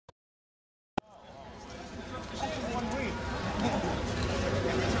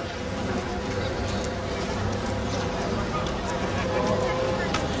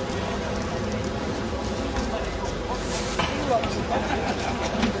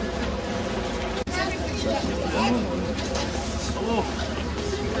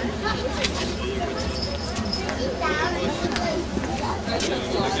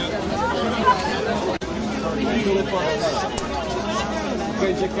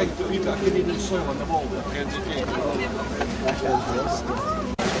je kijkt de uur in de zon aan de wol.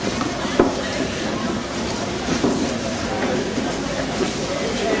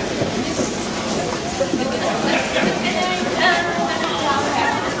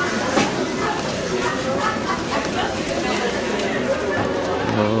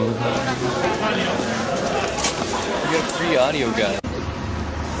 You got a free audio guy.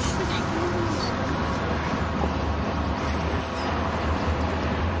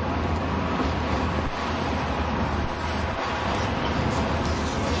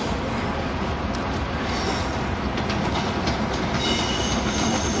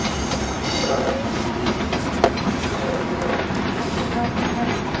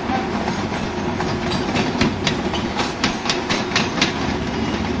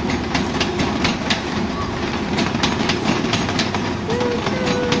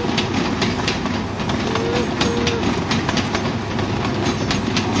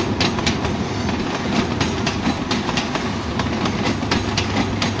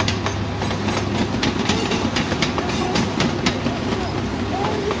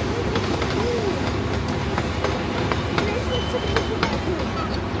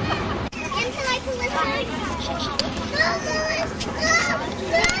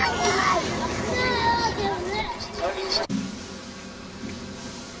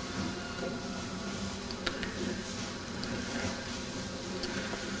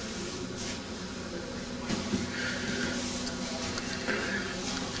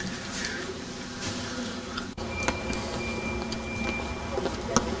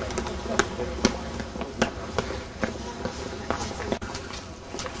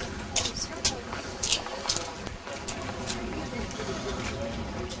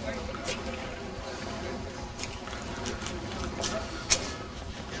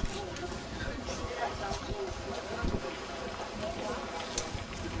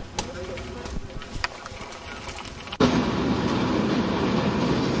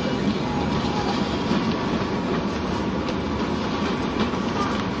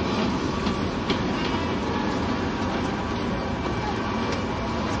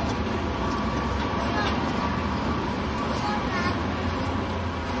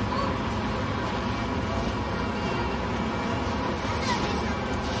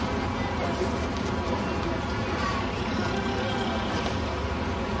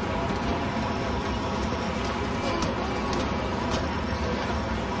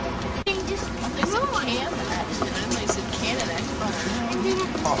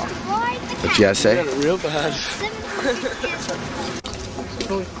 What'd you guys say? I got it real bad.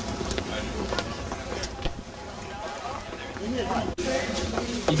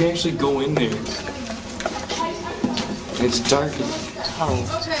 You can actually go in there. It's dark as hell.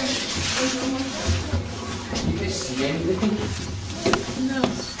 Okay. You guys see anything? No.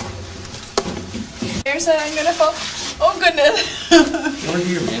 There's a, I'm gonna fall. Oh goodness. Over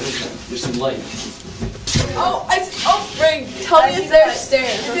here, man. There's some light. Oh, Ring. Tell me if there's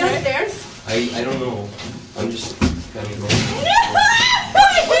stairs. Is there stairs? I don't know. I'm just kind of going. I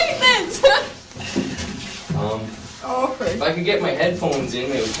hate this. Oh, Frank. If I could get my headphones in,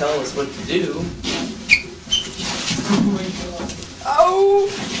 they would tell us what to do. Oh my god. Oh,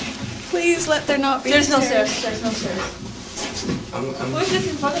 please let there not be. There's no stairs. stairs. There's no stairs. I'm Who's this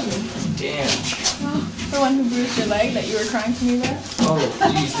in front of me? damn. Oh, the one who bruised your leg that you were crying to me about. Oh,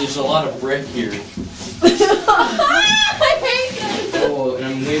 jeez, there's a lot of brick here. I hate this. Oh, and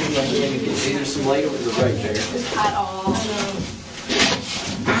I'm waving my hand again. Hey, there's some light over the right there. At all.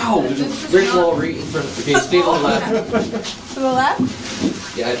 Ow! There's a brick wall right in front of me. Okay, stay to the left. To the left?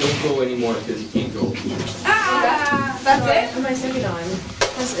 Yeah, don't go anymore because you can't go. Ah! That's it? What am I sitting on?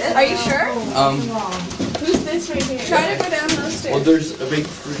 That's it? Are you sure? Who's this right here? Try to go down those stairs. Well, there's a big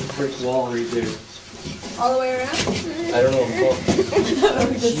freaking brick wall right there. All the way around? I don't know.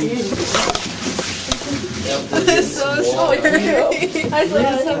 This is so scary.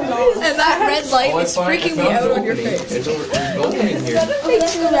 And that red light is freaking me out on your face. There's no one in here.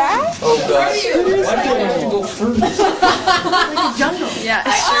 That? Oh gosh. Why do I have to go first? Like a jungle. Yeah,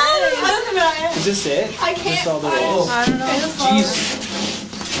 sure. Is this it? I can't. Oh, I don't know. jeez.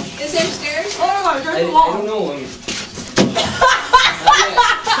 Is there stairs? Oh my god, I there's a wall. don't know.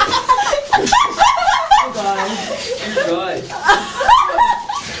 Oh god. Oh god.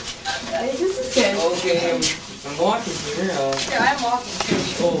 This is scary. Okay, I'm walking here. Yeah, I'm walking too.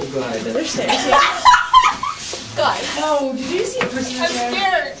 Oh god. There's stairs here. Guys. Oh, did you see a person I'm there?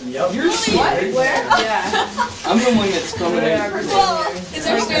 scared. You're scared. Where? Yeah. I'm the one that's coming out. Well, is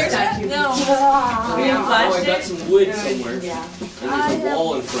there stairs yet? No. Oh, I got some wood somewhere. Yeah. And there's a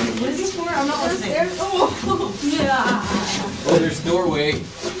wall in front of What is me. this for? I'm not listening. Oh. Yeah. Oh, there's a doorway.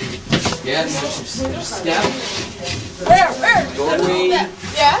 Yeah, there's a step. Where? Doorway.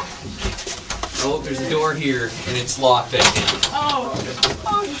 Yeah? Oh, there's a door here, and it's locked, I think. Oh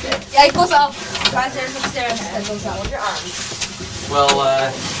shit. Yeah, it goes up. Guys, there's a stairs that goes up. With your arms. Well,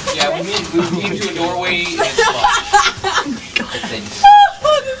 yeah, we came to a doorway, and it's locked. I think.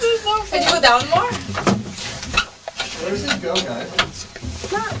 This is so funny. Can you go down more? Where does it go, guys?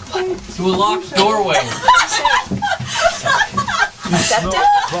 To a locked doorway. Step down?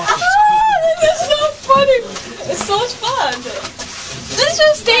 This is so funny. It's so much fun. Let's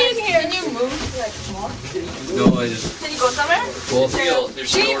just stay in here. Can you move like more? No, I just. Can you go somewhere? Well, feel.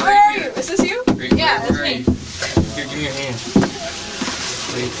 There's a Gene, door where right are here. you? Is this you? Right, Yeah, where that's are me. you? Here, give me your hand.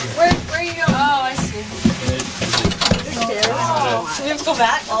 Right here. Where are you going? Oh, I see. Stairs. So we have to go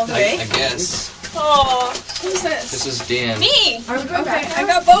back all the way? I guess. Oh, who's this? This is Dan. Me! Okay, I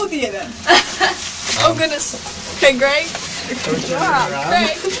got both of you then. Oh goodness. Okay, Greg.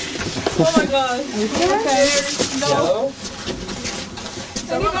 Greg. Oh my god. Okay. No.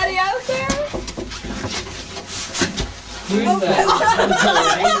 Anybody out there? Who's that?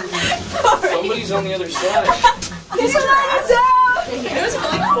 Somebody's on the other side. He's out! You know what's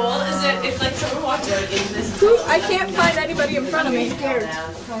really cool is that if like someone walked out into this, I can't find anybody in front of me.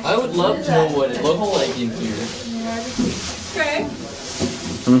 I would love to know what it looks like in here. Okay.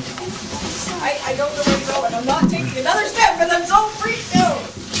 I don't know where to go and I'm not taking another step because I'm so freaked out.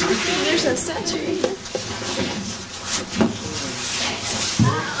 There's a statue.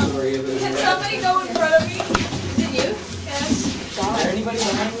 Can somebody go in front of me? Did you? Yes. Is there anybody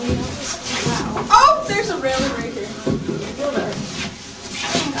behind me? Oh, there's a railing right here.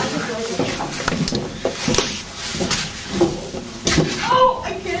 Oh, I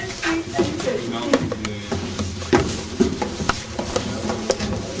can't see anything.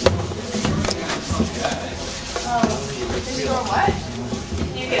 Is your door what?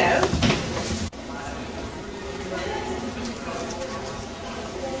 Can you get out?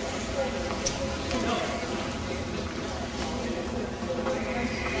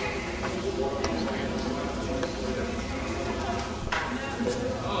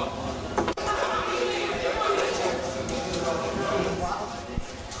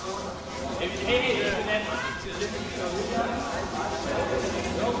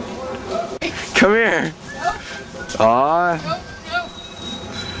 Come here. Aw. Nope, nope.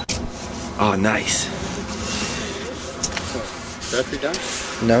 Oh, nice. Battery down?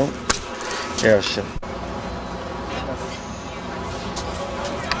 No. Yeah, shit.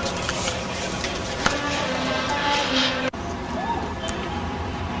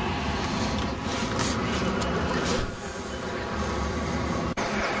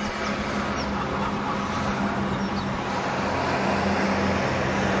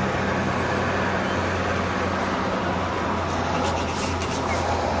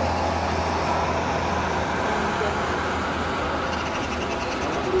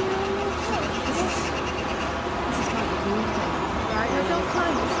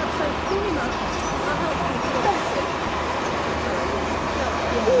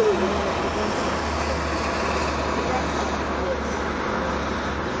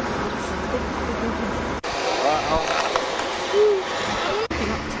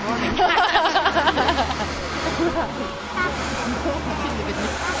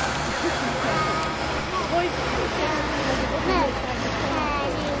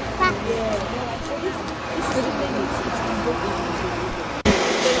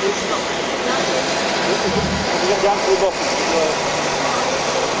 Down to the bottom.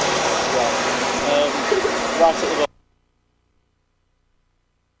 Right at the bottom.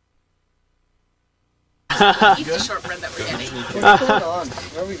 Eat the shortbread that we're getting. What's going on?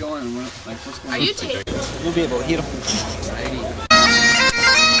 Where are we going? Like, what's going Are you taking? You'll be able to hear them.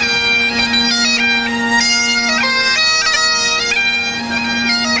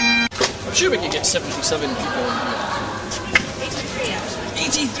 I'm sure we could get 77 people in here.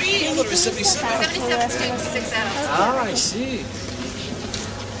 83? I thought it was 77. 77 students, 6 adults. Ah, I see.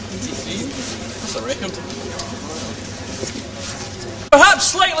 83? That's a record. Perhaps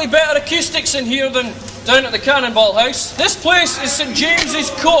slightly better acoustics in here than down at the Cannonball House. This place is St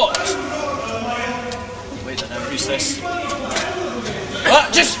James's Court. Wait, who's this?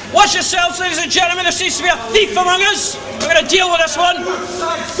 Just watch yourselves, ladies and gentlemen. There seems to be a thief among us. We're going to deal with this one.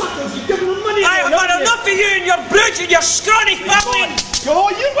 I have had enough of you and your brood and your scrawny family. Go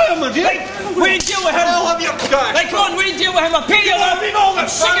on, you will, my dear. Right, we can deal with him. I'll have your cash. Right, come on, we can deal with him. I'll pay you off. I'm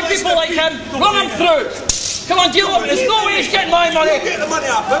sick of people like him. Run him through. Come on, deal with it. There's no way he's getting my money. Get the money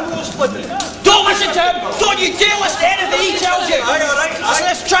off him, we'll split it. Don't listen to him. Don't you dare listen to anything he tells you. Alright.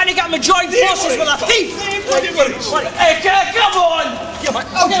 Let's try to get him to join forces with a thief. Hey, come on.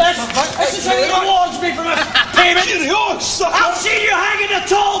 Look at this. This is how he rewards me for my payment. I'll see you hanging the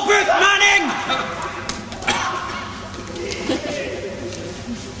toll booth, Manning.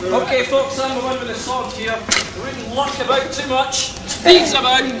 Okay, folks, I'm the one with the sword here. We wouldn't luck about too much. Thieves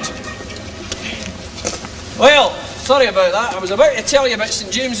abound. Well, sorry about that. I was about to tell you about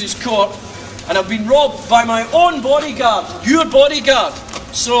St James's Court, and I've been robbed by my own bodyguard, your bodyguard.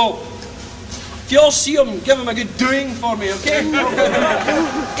 So, if you all see him, give him a good doing for me, okay?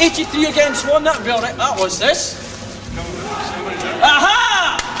 83 against 1, that'll be alright. That was this.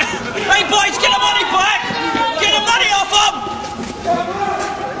 Aha! Hey boys, get the money back! Get the money off him!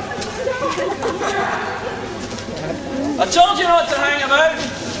 I told you not to hang about.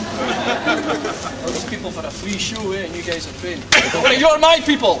 These people for a free show, eh? And you guys are paying. Well, you're my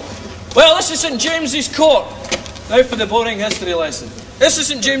people. Well, this is St James's Court. Now for the boring history lesson. This is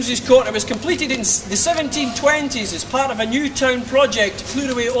St James's Court. It was completed in the 1720s as part of a new town project to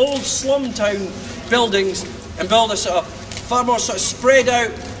clear away old slum town buildings and build a sort of far more sort of spread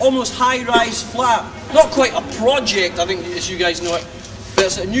out, almost high-rise flat. Not quite a project, I think, as you guys know it, but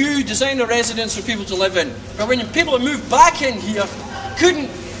it's a new designer residence for people to live in. But when people have moved back in here, couldn't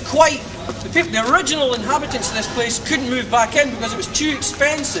quite, the original inhabitants of this place couldn't move back in because it was too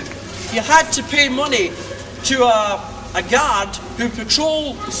expensive. You had to pay money to a guard who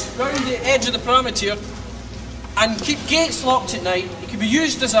patrolled around the edge of the perimeter and keep gates locked at night. He could be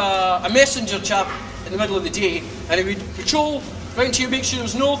used as a messenger chap in the middle of the day, and he would patrol round here, make sure there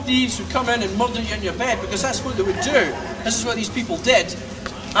was no thieves who come in and murder you in your bed, because that's what they would do. This is what these people did.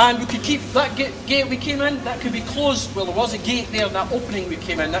 And we could keep that gate we came in, that could be closed. Well, there was a gate there, that opening we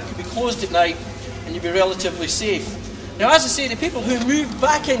came in, that could be closed at night, and you'd be relatively safe. Now, as I say, the people who moved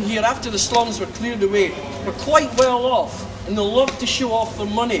back in here after the slums were cleared away were quite well off, and they loved to show off their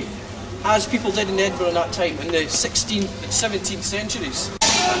money, as people did in Edinburgh in that time, in the 16th and 17th centuries.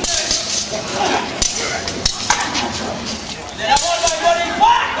 Then I want my money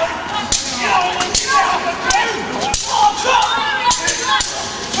back!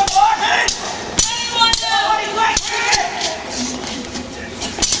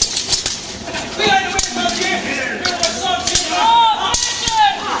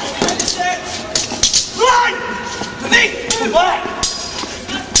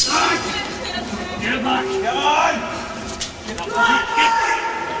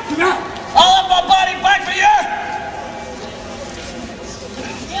 I'll have my body back for you!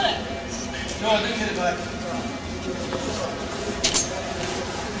 Get it? No, I didn't get it back.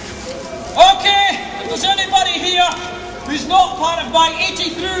 Okay, if there's anybody here who's not part of my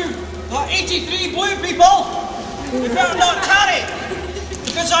 83 blue people, you better not carry,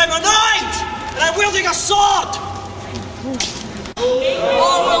 because I'm unarmed and I'm wielding a sword.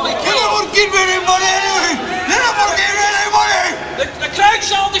 Oh, well, they never give me any money anyway! They never give me any money! The crowd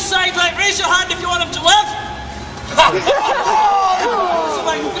shall decide, right? Raise your hand if you want him to live. It's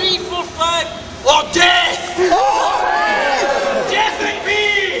about 3, 4, 5. Oh, death! Death at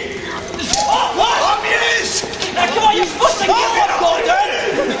me! Oh, what? I'm used! Now, come on, you're supposed to get it, Gordon!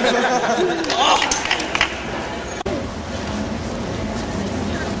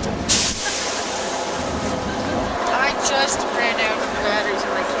 I just ran out of batteries in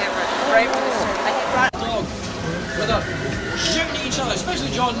my camera right when it started. I brought Dog with a shooting at each other,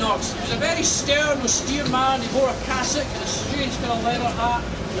 especially John Knox. He was a very stern, austere man. He wore a cassock and a strange kind of leather hat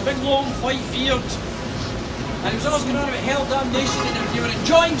and a big long white beard. And he was always going on about hell damnation, and if you were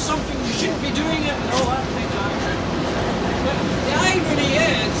enjoying something you shouldn't be doing it and all that kind of action. But the irony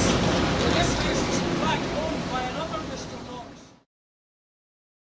is